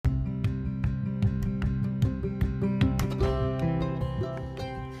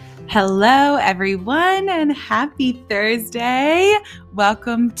Hello, everyone, and happy Thursday.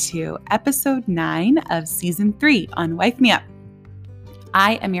 Welcome to episode 9 of season 3 on Wife Me Up.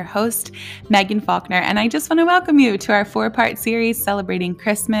 I am your host, Megan Faulkner, and I just want to welcome you to our 4-part series celebrating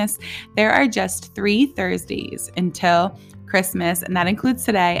Christmas. There are just 3 Thursdays until Christmas, and that includes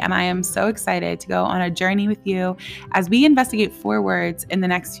today, and I am so excited to go on a journey with you as we investigate 4 words in the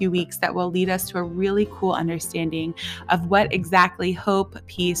next few weeks that will lead us to a really cool understanding of what exactly hope,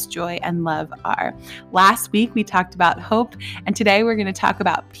 peace, joy, and love are. Last week, we talked about hope, and today we're going to talk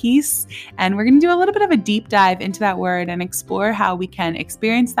about peace, and we're going to do a little bit of a deep dive into that word and explore how we can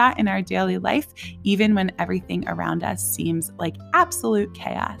experience that in our daily life, even when everything around us seems like absolute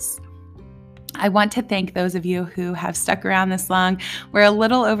chaos. I want to thank those of you who have stuck around this long. We're a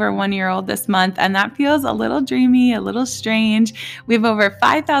little over 1 year old this month, and that feels a little dreamy, a little strange. We have over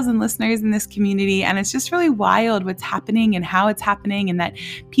 5,000 listeners in this community, and it's just really wild what's happening and how it's happening, and that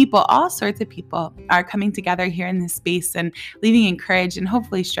people, all sorts of people, are coming together here in this space and leaving encouraged and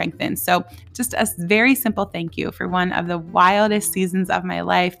hopefully strengthened. So just a very simple thank you for one of the wildest seasons of my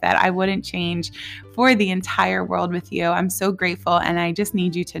life that I wouldn't change for the entire world with you. I'm so grateful, and I just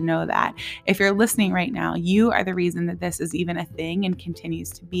need you to know that. If you're listening right now, you are the reason that this is even a thing and continues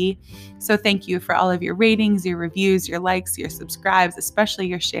to be. So thank you for all of your ratings, your reviews, your likes, your subscribes, especially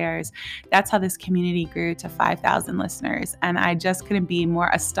your shares. That's how this community grew to 5,000 listeners, and I just couldn't be more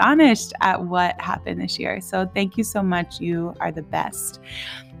astonished at what happened this year. So thank you so much. You are the best.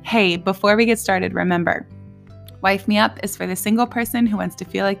 Hey, before we get started, remember, Wife Me Up is for the single person who wants to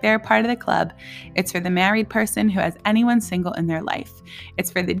feel like they're a part of the club. It's for the married person who has anyone single in their life.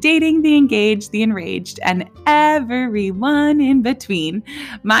 It's for the dating, the engaged, the enraged, and everyone in between.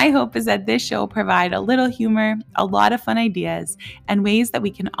 My hope is that this show will provide a little humor, a lot of fun ideas, and ways that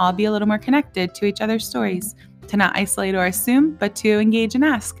we can all be a little more connected to each other's stories. To not isolate or assume, but to engage and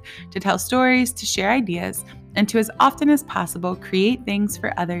ask, to tell stories, to share ideas, and to, as often as possible, create things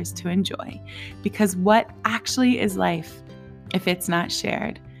for others to enjoy. Because what actually is life if it's not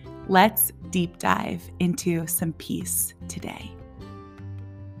shared? Let's deep dive into some peace today.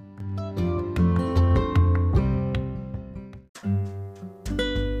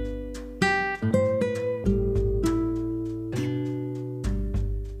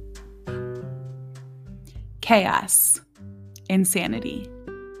 Chaos, insanity,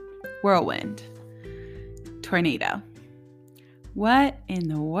 whirlwind, tornado. What in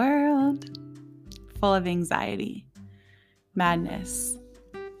the world? Full of anxiety, madness,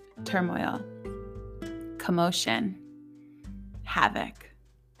 turmoil, commotion, havoc.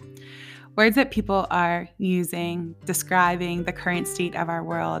 Words that people are using, describing the current state of our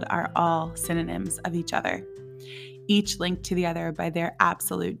world, are all synonyms of each other, each linked to the other by their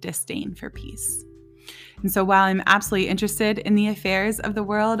absolute disdain for peace. And so while I'm absolutely interested in the affairs of the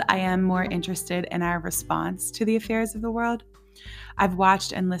world, I am more interested in our response to the affairs of the world. I've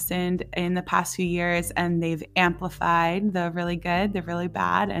watched and listened in the past few years, and they've amplified the really good, the really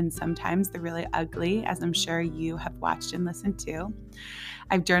bad, and sometimes the really ugly, as I'm sure you have watched and listened to.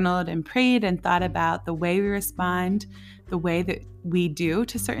 I've journaled and prayed and thought about the way we respond, the way that we do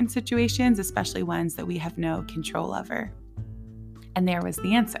to certain situations, especially ones that we have no control over. And there was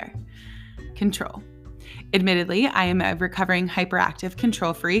the answer: control. Admittedly, I am a recovering hyperactive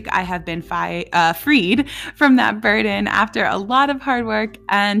control freak. I have been freed from that burden after a lot of hard work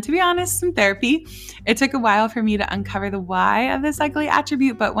and, to be honest, some therapy. It took a while for me to uncover the why of this ugly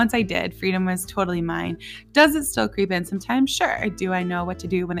attribute, but once I did, freedom was totally mine. Does it still creep in sometimes? Sure. Do I know what to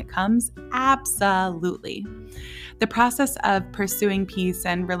do when it comes? Absolutely. The process of pursuing peace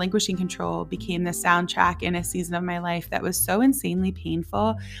and relinquishing control became the soundtrack in a season of my life that was so insanely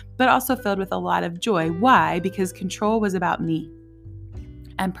painful, but also filled with a lot of joy. Why? Because control was about me,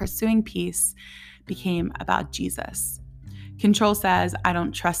 and pursuing peace became about Jesus. Control says, I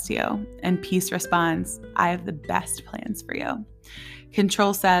don't trust you, and peace responds, I have the best plans for you.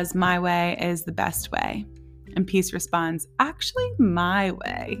 Control says, my way is the best way, and peace responds, actually, my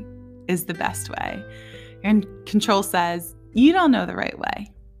way is the best way. And control says, you don't know the right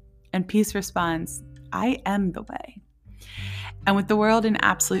way. And peace responds, I am the way. And with the world in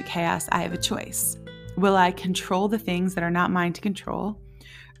absolute chaos, I have a choice. Will I control the things that are not mine to control?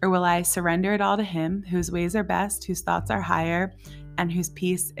 Or will I surrender it all to Him, whose ways are best, whose thoughts are higher, and whose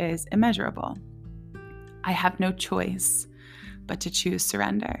peace is immeasurable? I have no choice but to choose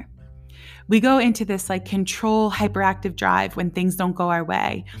surrender. We go into this control hyperactive drive when things don't go our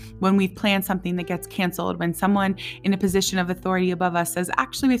way, when we've planned something that gets canceled, when someone in a position of authority above us says,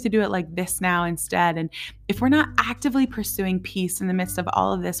 actually, we have to do it like this now instead. And if we're not actively pursuing peace in the midst of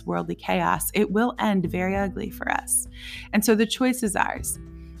all of this worldly chaos, it will end very ugly for us. And so the choice is ours.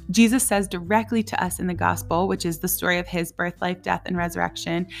 Jesus says directly to us in the gospel, which is the story of his birth, life, death, and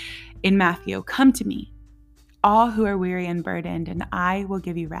resurrection in Matthew, "Come to me, all who are weary and burdened, and I will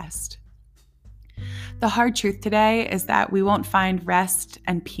give you rest." The hard truth today is that we won't find rest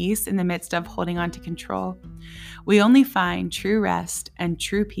and peace in the midst of holding on to control. We only find true rest and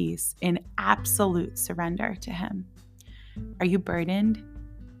true peace in absolute surrender to him. Are you burdened,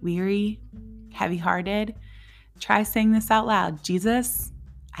 weary, heavy-hearted? Try saying this out loud. "Jesus,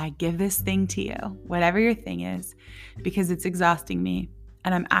 I give this thing to you," whatever your thing is, "because it's exhausting me,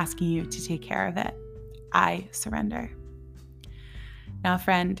 and I'm asking you to take care of it. I surrender." Now,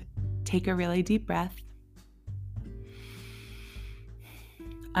 friend, take a really deep breath.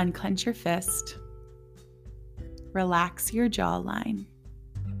 Unclench your fist. Relax your jawline.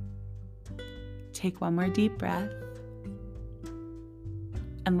 Take one more deep breath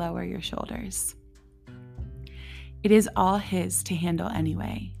and lower your shoulders. It is all his to handle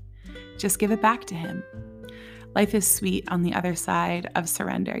anyway. Just give it back to him. Life is sweet on the other side of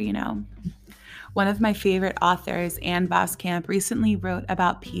surrender, you know. One of my favorite authors, Ann Voskamp, recently wrote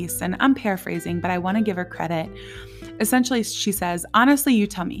about peace, and I'm paraphrasing, but I want to give her credit. Essentially, she says, "Honestly, you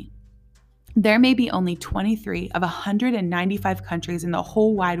tell me. There may be only 23 of 195 countries in the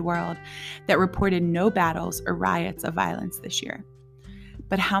whole wide world that reported no battles or riots of violence this year.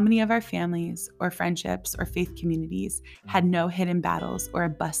 But how many of our families or friendships or faith communities had no hidden battles or a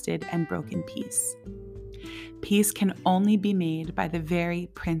busted and broken peace? Peace can only be made by the very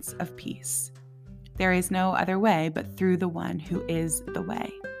Prince of Peace. There is no other way but through the one who is the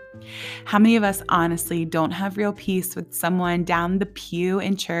way." How many of us honestly don't have real peace with someone down the pew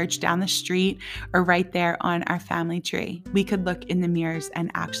in church, down the street, or right there on our family tree? We could look in the mirrors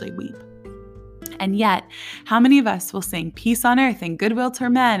and actually weep. And yet, how many of us will sing peace on earth and goodwill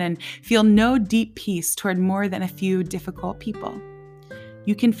toward men and feel no deep peace toward more than a few difficult people?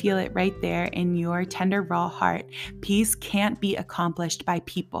 You can feel it right there in your tender, raw heart. Peace can't be accomplished by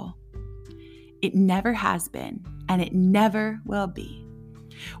people. It never has been, and it never will be.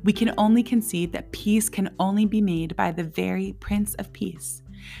 We can only concede that peace can only be made by the very Prince of Peace.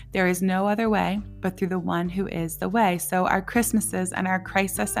 There is no other way but through the one who is the way. So our Christmases and our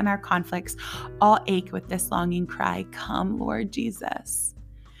crisis and our conflicts all ache with this longing cry, "Come, Lord Jesus."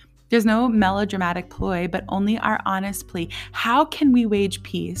 There's no melodramatic ploy, but only our honest plea. How can we wage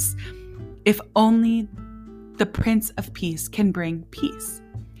peace if only the Prince of Peace can bring peace?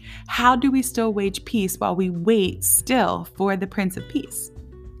 How do we still wage peace while we wait still for the Prince of Peace?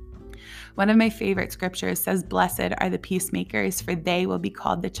 One of my favorite scriptures says, "Blessed are the peacemakers, for they will be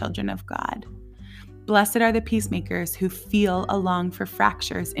called the children of God." Blessed are the peacemakers who feel a long for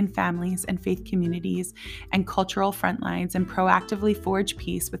fractures in families and faith communities and cultural front lines and proactively forge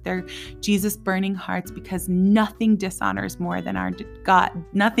peace with their Jesus burning hearts, because nothing dishonors God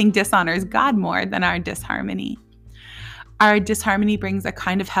more than our disharmony. Our disharmony brings a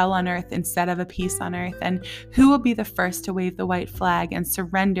kind of hell on earth instead of a peace on earth. And who will be the first to wave the white flag and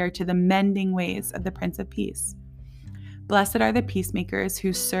surrender to the mending ways of the Prince of Peace? Blessed are the peacemakers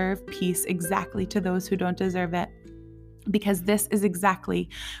who serve peace exactly to those who don't deserve it. Because this is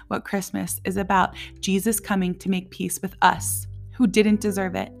exactly what Christmas is about. Jesus coming to make peace with us who didn't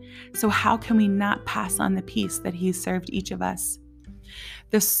deserve it. So how can we not pass on the peace that he served each of us?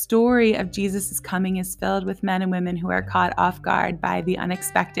 The story of Jesus' coming is filled with men and women who are caught off guard by the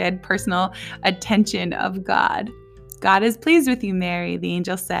unexpected personal attention of God. "God is pleased with you, Mary," the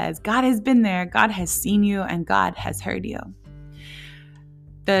angel says. God has been there, God has seen you, and God has heard you.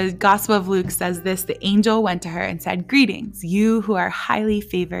 The Gospel of Luke says this: "The angel went to her and said, 'Greetings, you who are highly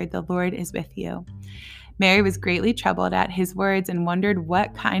favored, the Lord is with you.' Mary was greatly troubled at his words and wondered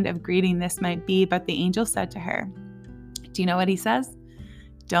what kind of greeting this might be, but the angel said to her," do you know what he says?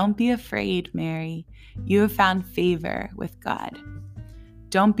 "Don't be afraid, Mary. You have found favor with God."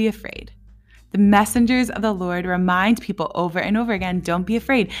 Don't be afraid. The messengers of the Lord remind people over and over again, don't be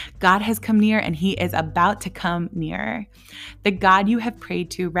afraid. God has come near and he is about to come nearer. The God you have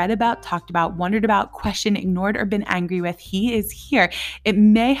prayed to, read about, talked about, wondered about, questioned, ignored, or been angry with, he is here. It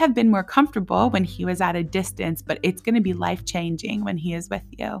may have been more comfortable when he was at a distance, but it's going to be life-changing when he is with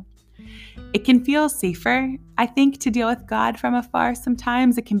you. It can feel safer, I think, to deal with God from afar.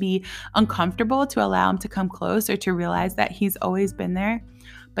 Sometimes it can be uncomfortable to allow him to come close or to realize that he's always been there,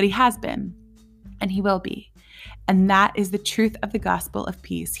 but he has been and he will be. And that is the truth of the gospel of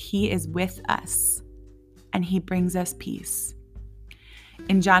peace. He is with us and he brings us peace.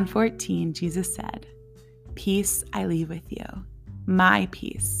 In John 14, Jesus said, "Peace I leave with you. My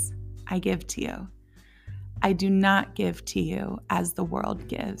peace I give to you. I do not give to you as the world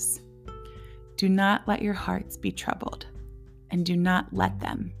gives. Do not let your hearts be troubled, and do not let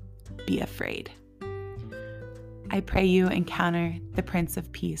them be afraid. I pray you encounter the Prince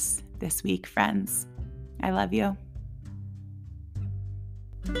of Peace this week, friends. I love you.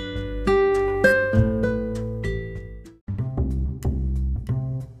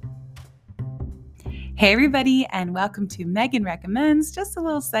 Hey everybody, and welcome to Megan Recommends, just a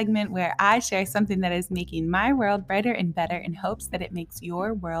little segment where I share something that is making my world brighter and better in hopes that it makes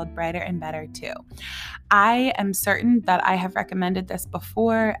your world brighter and better too. I am certain that I have recommended this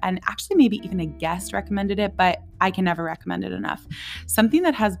before, and actually maybe even a guest recommended it, but I can never recommend it enough. Something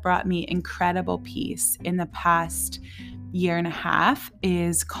that has brought me incredible peace in the past year and a half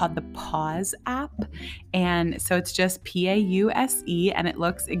is called the Pause app. And so it's just Pause, and it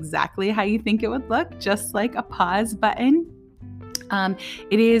looks exactly how you think it would look, just like a pause button.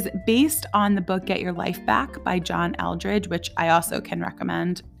 It is based on the book Get Your Life Back by John Eldredge, which I also can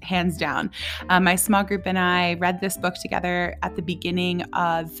recommend hands down. My small group and I read this book together at the beginning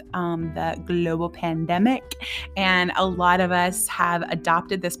of the global pandemic, and a lot of us have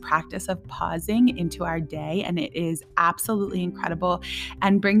adopted this practice of pausing into our day, and it is absolutely incredible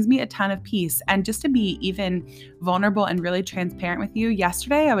and brings me a ton of peace. And just to be even vulnerable and really transparent with you,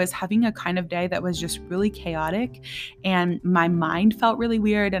 yesterday I was having a kind of day that was just really chaotic, and my mind felt really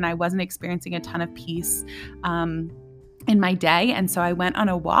weird, and I wasn't experiencing a ton of peace in my day. And so I went on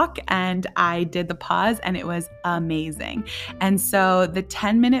a walk and I did the pause, and it was amazing. And so the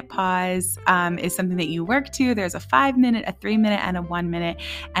 10-minute pause is something that you work to. There's a 5-minute, a 3-minute, and a 1-minute,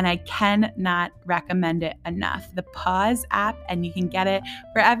 and I cannot recommend it enough. The Pause app, and you can get it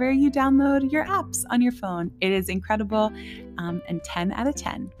wherever you download your apps on your phone. It is incredible, and 10 out of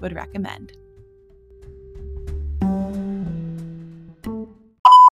 10 would recommend.